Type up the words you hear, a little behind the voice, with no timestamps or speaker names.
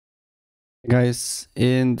Guys,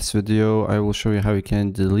 in this video I will show you how you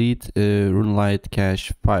can delete Runelite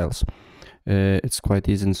cache files. It's quite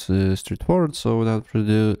easy and straightforward, so without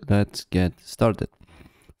further ado, let's get started.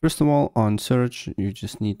 First of all, on search, you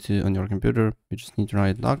just need to, on your computer, you just need to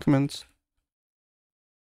write documents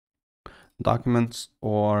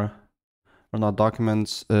or not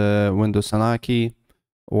documents, Windows Anaki,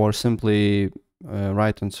 or simply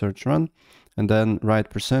write and search run, and then write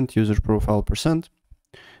 %user profile %.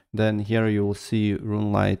 Then here you will see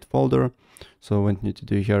Runelite folder. So what you need to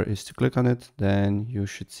do here is to click on it. Then you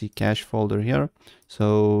should see cache folder here.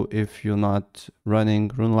 So if you're not running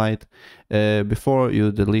Runelite, before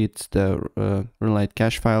you delete the Runelite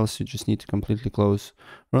cache files, you just need to completely close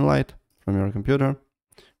Runelite from your computer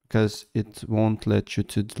because it won't let you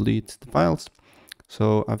to delete the files.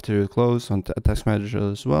 So after you close on the task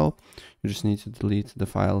manager as well, you just need to delete the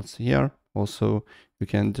files here. Also, you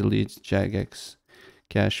can delete jagex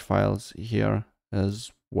cache files here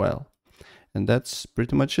as well. And that's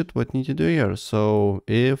pretty much it what you need to do here. So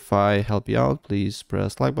if I help you out, please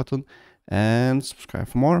press like button and subscribe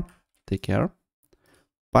for more. Take care.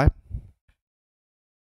 Bye.